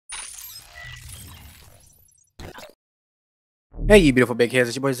Hey, you beautiful big heads,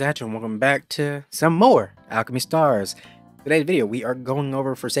 it's your boy Zatch, and welcome back to some more Alchemy Stars. Today's video, we are going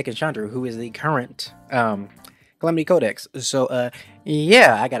over Forsaken Chandra, who is the current Calamity Codex. So,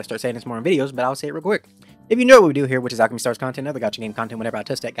 yeah, I gotta start saying this more in videos, but I'll say it real quick. If you know what we do here, which is Alchemy Stars content, other gacha game content, whenever I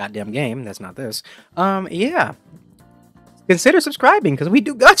touch that goddamn game, that's not this. Yeah, consider subscribing, because we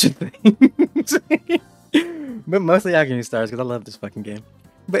do gacha things. But mostly Alchemy Stars, because I love this fucking game.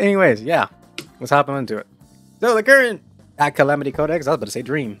 But anyways, yeah, let's hop on into it. So, the current Calamity Codex, I was about to say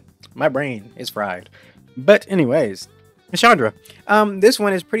Dream. My brain is fried. But anyways, Chandra. This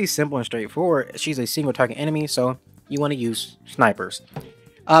one is pretty simple and straightforward. She's a single target enemy, so you want to use snipers.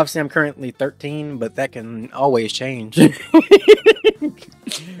 Obviously, I'm currently 13, but that can always change.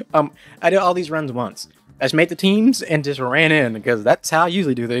 I did all these runs once. I just made the teams and just ran in because that's how I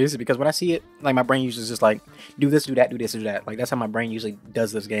usually do these. Because when I see it, like my brain usually just like do this, do that, do this, do that. Like that's how my brain usually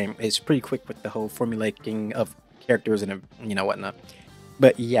does this game. It's pretty quick with the whole formulating of characters and whatnot.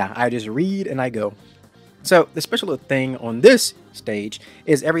 But yeah, I just read and I go. So the special thing on this stage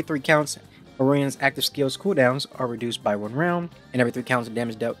is every 3 counts, Aurorian's active skills cooldowns are reduced by 1 round, and every 3 counts of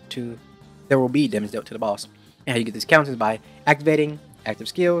damage dealt to there will be damage dealt to the boss. And how you get these counts is by activating active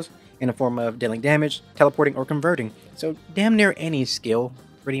skills in the form of dealing damage, teleporting, or converting. So damn near any skill,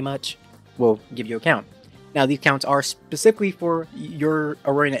 pretty much, will give you a count. Now these counts are specifically for your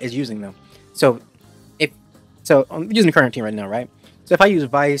Aurorian that is using them. So I'm using the current team right now, right? So if I use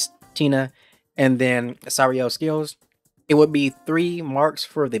Vice, Tina, and then Sariel skills, it would be 3 marks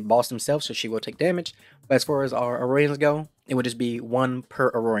for the boss themselves, so she will take damage. But as far as our Aurorians go, it would just be 1 per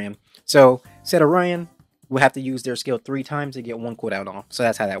Aurorian. So said Aurorian will have to use their skill 3 times to get 1 cooldown off. So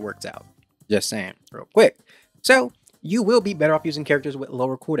that's how that works out. Just saying, real quick. So you will be better off using characters with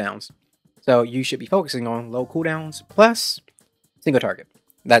lower cooldowns. So you should be focusing on low cooldowns plus single target.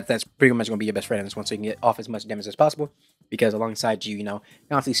 That's pretty much going to be your best friend in this one, so you can get off as much damage as possible. Because alongside you,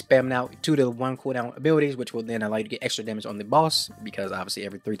 constantly spamming out 2 to 1 cooldown abilities, which will then allow you to get extra damage on the boss. Because obviously,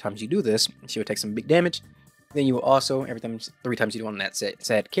 every 3 times you do this, she will take some big damage. Then you will also, every time 3 times you do on that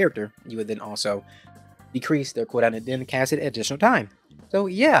said character, you would then also decrease their cooldown and then cast it at additional time. So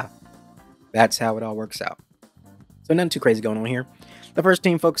yeah, that's how it all works out. So nothing too crazy going on here. The first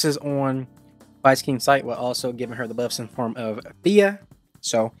team focuses on Vice King's sight while also giving her the buffs in form of Thea.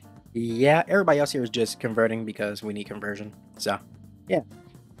 So, yeah, everybody else here is just converting because we need conversion. So, yeah.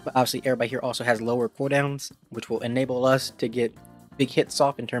 But obviously, everybody here also has lower cooldowns, which will enable us to get big hits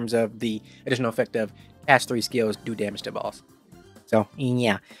off in terms of the additional effect of cast 3 skills, do damage to boss. So,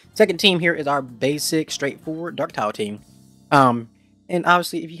 yeah. Second team here is our basic, straightforward Dark Tower team. And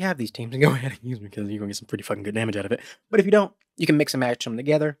obviously, if you have these teams, go ahead and use them because you're going to get some pretty fucking good damage out of it. But if you don't, you can mix and match them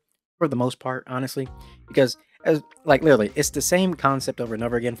together for the most part, honestly. Because literally, it's the same concept over and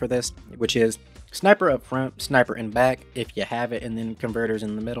over again for this, which is sniper up front, sniper in back, if you have it, and then converters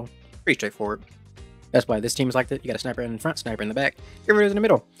in the middle. Pretty straightforward. That's why this team is like that. You got a sniper in the front, sniper in the back, converters in the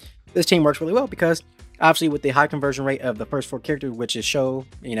middle. This team works really well because, obviously, with the high conversion rate of the first 4 characters, which is Sho,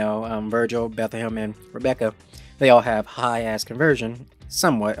 Virgil, Bethlehem, and Rebecca, they all have high-ass conversion,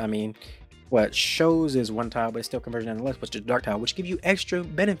 somewhat. I mean, what Sho's is 1 tile, but it's still conversion nonetheless, which is Dark Tile, which gives you extra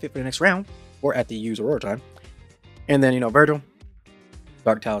benefit for the next round, or at the use Aurora time. And then, Virgil,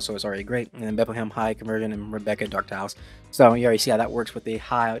 Dark Tiles, so it's already great. And then Bethlehem, high conversion, and Rebecca, Dark Tiles. So you already see how that works with the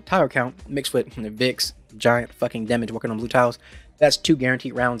high tile count mixed with Vix, giant fucking damage working on blue tiles. That's 2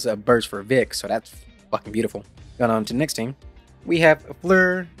 guaranteed rounds of burst for Vix, so that's fucking beautiful. Going on to the next team, we have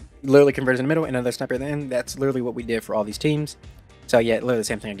Fleur, literally converted in the middle, and another sniper at the end. That's literally what we did for all these teams. So yeah, literally the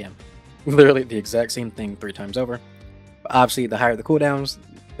same thing again. Literally the exact same thing 3 times over. But obviously, the higher the cooldowns,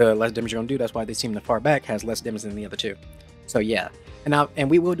 the less damage you're going to do. That's why this team in the far back has less damage than the other 2. So yeah.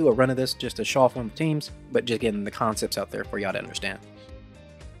 And we will do a run of this just to show off on the teams, but just getting the concepts out there for y'all to understand.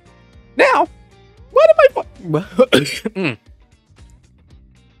 Now, what am I...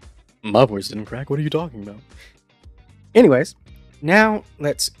 My voice didn't crack. What are you talking about? Anyways, now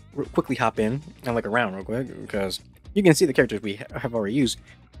let's quickly hop in and look around real quick, because you can see the characters we have already used.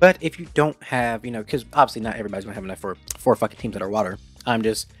 But if you don't have, because obviously not everybody's going to have enough for 4 fucking teams that are water. I'm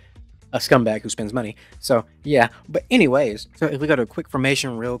just a scumbag who spends money. So, yeah. But anyways, so if we go to a quick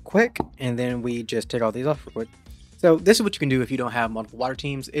formation real quick, and then we just take all these off real quick. So this is what you can do if you don't have multiple water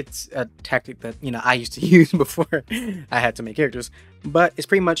teams. It's a tactic that, I used to use before I had so many characters. But it's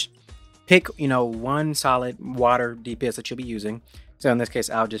pretty much pick, 1 solid water DPS that you'll be using. So in this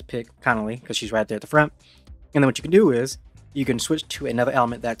case, I'll just pick Connolly because she's right there at the front. And then what you can do is you can switch to another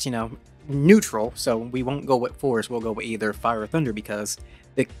element that's, neutral. So we won't go with force. We'll go with either fire or thunder because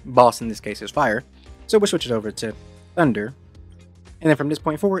the boss in this case is fire. So we'll switch it over to thunder. And then from this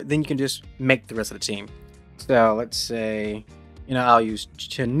point forward, then you can just make the rest of the team. So let's say You know, I'll use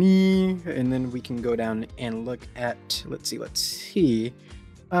Chani, and then we can go down and look at, let's see,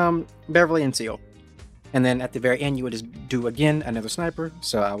 Beverly and Seal. And then at the very end, you would just do again another sniper.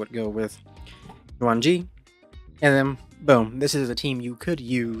 So I would go with Yuan G, and then boom, this is a team you could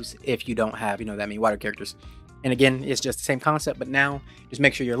use if you don't have, that many water characters. And again, it's just the same concept, but now just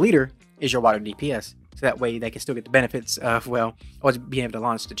make sure your leader is your water DPS. So that way they can still get the benefits of, well, always being able to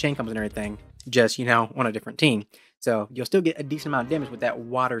launch the chain combos and everything, just, on a different team. So you'll still get a decent amount of damage with that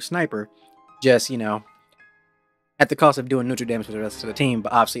water sniper, just, at the cost of doing neutral damage with the rest of the team.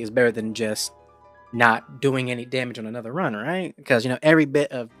 But obviously it's better than just not doing any damage on another run, right? Because, every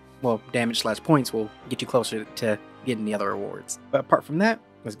bit of, damage / points will get you closer to getting the other rewards. But apart from that,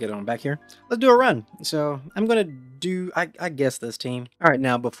 let's get on back here. Let's do a run. So I'm going to do, I guess, this team. All right,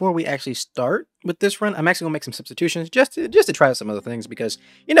 now before we actually start with this run, I'm actually going to make some substitutions just to try out some other things, because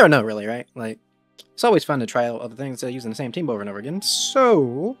you never know, really, right? Like, it's always fun to try out other things using the same team over and over again.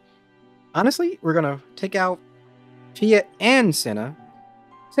 So, honestly, we're going to take out Fia and Senna.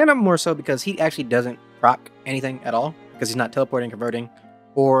 Senna more so because he actually doesn't proc anything at all, because he's not teleporting, converting,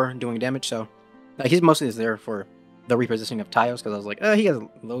 or doing damage. So, he's mostly just there for the repositioning of tiles, because I was like, he has a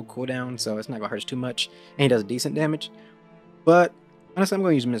low cooldown, so it's not going to hurt us too much, and he does decent damage. But, honestly, I'm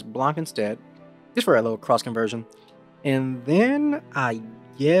going to use Miss Blanc instead, just for a little cross conversion. And then, I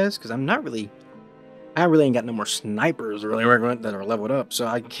guess, because I really ain't got no more snipers really that are leveled up, so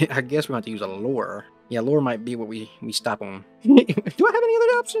I guess we're going to have to use a lore. Yeah, lore might be what we stop on. Do I have any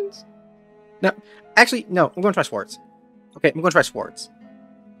other options? No. Actually, no. I'm going to try Swartz. Okay, I'm going to try Swartz,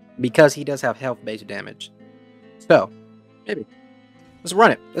 because he does have health-based damage. So, maybe. Let's run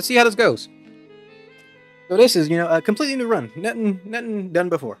it. Let's see how this goes. So this is, a completely new run. Nothing done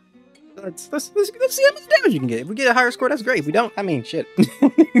before. Let's see how much damage you can get. If we get a higher score, that's great. If we don't, I mean, shit.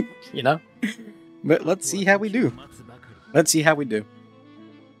 But let's see how we do. Let's see how we do.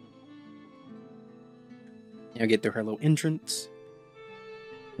 Get through her little entrance.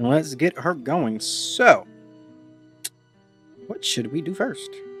 And let's get her going. So, what should we do first?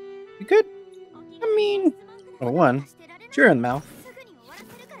 We could, well, one, sure in the mouth.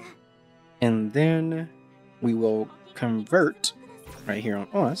 And then we will convert right here on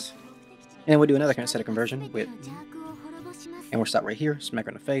us. And we'll do another kind of set of conversion with, and we'll stop right here, smack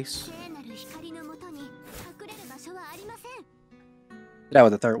her in the face. That was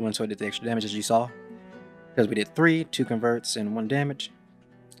the third one, so it did the extra damage as you saw. Because we did 3, 2 converts, and 1 damage.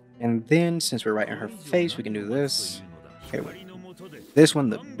 And then, since we're right in her face, we can do this. Okay, wait. This one,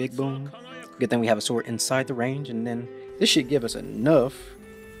 the big boom. Good thing we have a sword inside the range, and then this should give us enough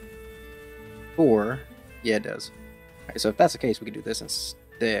for... Yeah, it does. Alright, so if that's the case, we can do this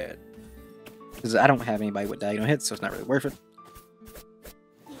instead. Because I don't have anybody with diagonal hits, so it's not really worth it.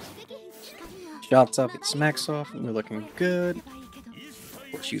 Shots up, it smacks off, and we're looking good.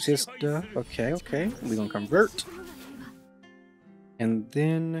 Let's use his stuff. Okay. We're gonna convert. And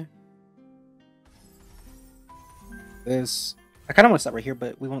then this. I kinda wanna stop right here,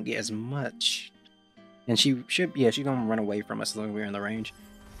 but we won't get as much. And she's gonna run away from us as long as we're in the range.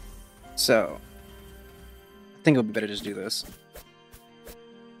 So I think it'll be better to just do this.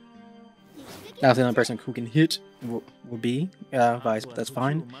 Now the only person who can hit will be Vice, but that's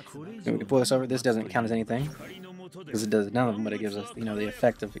fine. And we can pull this over. This doesn't count as anything, because it does none of them, but it gives us, the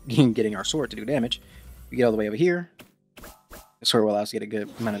effect of getting our sword to do damage. We get all the way over here. The sword will allow us to get a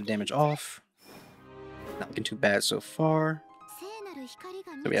good amount of damage off. Not looking too bad so far.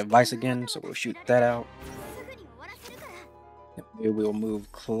 So we have Vice again, so we'll shoot that out. We will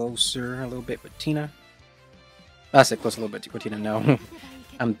move closer a little bit with Tina. I said close a little bit with Tina, no.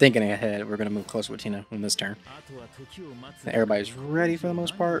 I'm thinking ahead. We're going to move closer with Tina on this turn. Now everybody's ready for the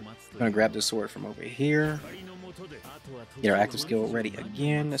most part. I'm going to grab this sword from over here. Get our active skill ready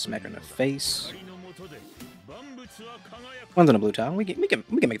again. Let's smack her in the face. One's on a blue tile. We can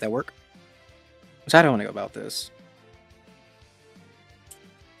make that work. So I don't want to go about this.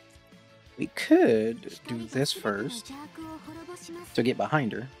 We could do this first to get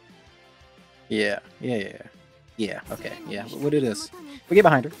behind her. Yeah, okay, yeah, we'll do this. We get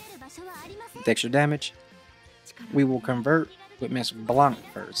behind her. With extra damage. We will convert with Miss Blanc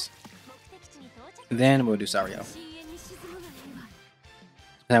first. Then we'll do Sario.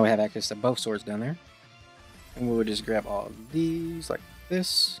 Now we have access to both swords down there. And we'll just grab all of these like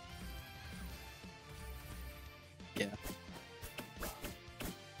this. Yeah.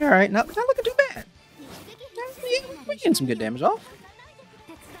 Alright, not looking too bad. We're getting some good damage off.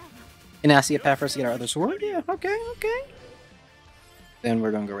 And I see a path for us to get our other sword. Yeah, okay. Then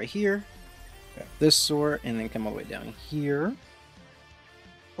we're going to go right here. Grab this sword, and then come all the way down here.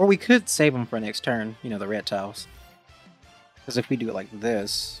 Or we could save them for next turn. The red tiles. Because if we do it like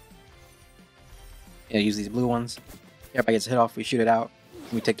this, yeah, use these blue ones. Everybody gets hit off, we shoot it out.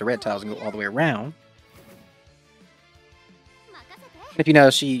 We take the red tiles and go all the way around. If you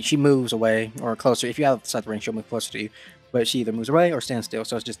notice, she moves away or closer. If you have outside the ring, she'll move closer to you. But she either moves away or stands still,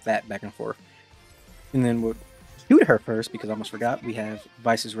 so it's just that back and forth. And then we'll shoot her first, because I almost forgot. We have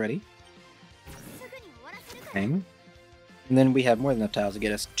vices ready. Bang. And then we have more than enough tiles to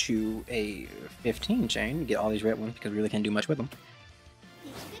get us to a 15 chain. Get all these red ones, because we really can't do much with them.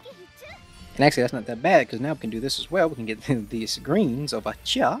 And actually, that's not that bad, because now we can do this as well. We can get these greens over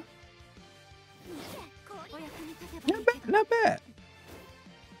here. Not bad, not bad.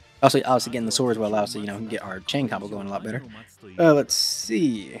 Also, obviously getting the swords will allow us to, you know, get our chain combo going a lot better. Let's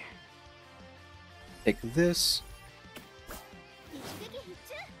see. Take this.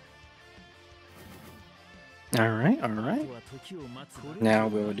 Alright, alright. Now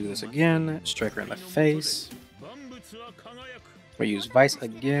we'll do this again. Strike her in the face. We'll use Vice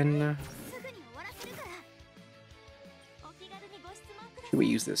again. Should we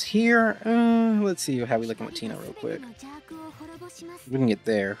use this here? Let's see how we looking with Tina real quick. We can get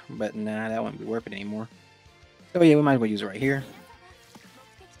there, but nah, that won't be worth it anymore. So yeah, we might as well use it right here.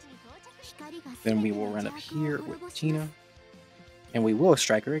 Then we will run up here with Tina. And we will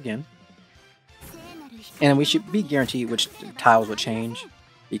strike her again. And we should be guaranteed which tiles will change.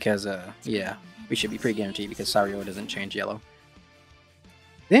 Because, yeah, we should be pretty guaranteed because Sario doesn't change yellow.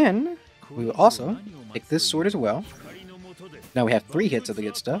 Then, we will also take this sword as well. Now we have 3 hits of the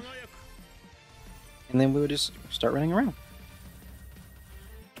good stuff. And then we will just start running around.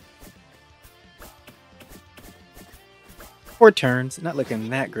 4 turns, not looking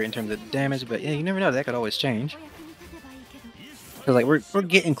that great in terms of damage, but yeah, you never know, that could always change. Because like we're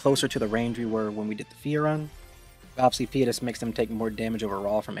getting closer to the range we were when we did the Fia run. Obviously, Fia just makes them take more damage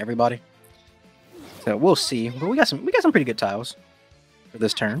overall from everybody. So we'll see. But we got some pretty good tiles for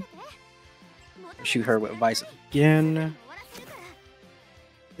this turn. Shoot her with Vice again.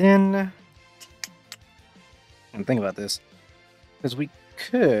 Then and think about this. Because we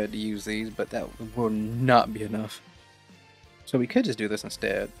could use these, but that will not be enough. So we could just do this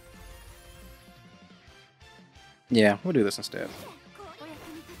instead. Yeah, we'll do this instead.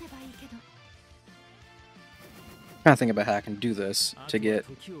 I'm trying to think about how I can do this to get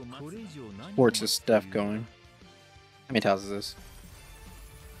Sports' stuff going. How many tiles is this?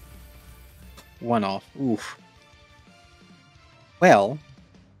 1 off. Oof. Well,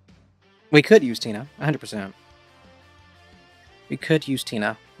 we could use Tina, 100%. We could use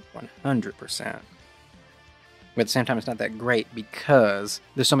Tina, 100%. But at the same time, it's not that great because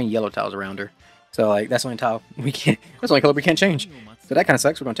there's so many yellow tiles around her. So, like, that's the only tile we can't... That's the only color we can't change. So that kind of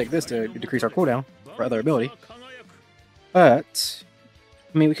sucks. We're going to take this to decrease our cooldown for other ability. But,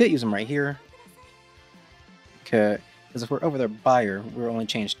 I mean, we could use them right here. Because if we're over there by her, we'll only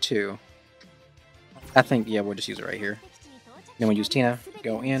change 2. I think, yeah, we'll just use it right here. Then we'll use Tina,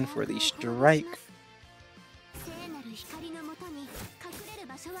 go in for the strike.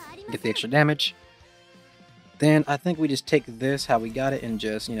 Get the extra damage. Then I think we just take this, how we got it, and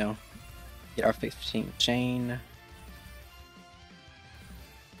just, you know, get our 15 chain.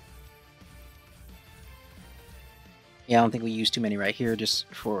 Yeah, I don't think we use too many right here just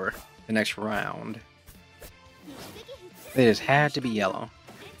for the next round. They just had to be yellow.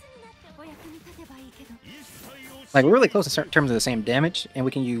 Like, we're really close in terms of the same damage, and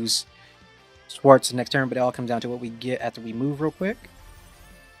we can use Swartz next turn, but it all comes down to what we get after we move real quick.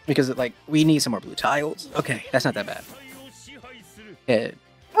 Because, like, we need some more blue tiles. Okay, that's not that bad. Yeah.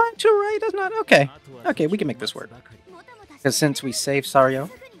 Too right, that's not... Okay. Okay, we can make this work. Because since we saved Sario,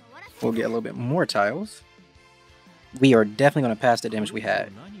 we'll get a little bit more tiles. We are definitely going to pass the damage we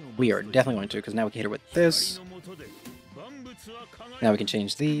had. We are definitely going to, because now we can hit her with this. Now we can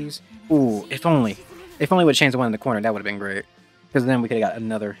change these. Ooh, if only. If only we would change the one in the corner, that would have been great. Because then we could have got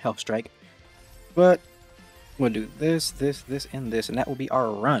another health strike. But we'll do this, this, this, and this, and that will be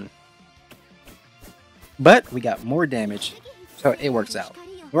our run. But we got more damage, so it works out.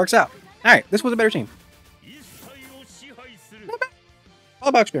 It works out. Alright, this was a better team. Not bad. All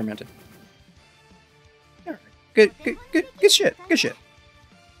about experimenting. Alright, good shit. Good shit.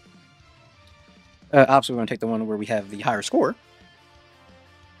 Obviously, we're going to take the one where we have the higher score.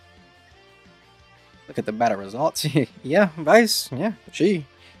 Look at the battle results. Yeah, Vice. Yeah, she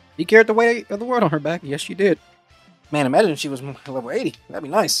carried the weight of the world on her back. Yes, she did. Man, imagine if she was level 80. That'd be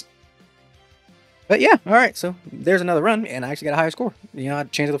nice. But yeah, alright, so there's another run, and I actually got a higher score. You know, I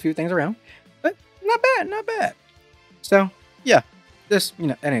changed a few things around. But not bad, not bad. So, yeah, just, you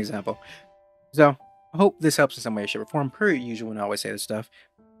know, an example. So, I hope this helps in some way, shape, or form. Per usual when I always say this stuff.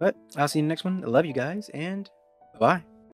 But I'll see you in the next one. I love you guys, and bye-bye.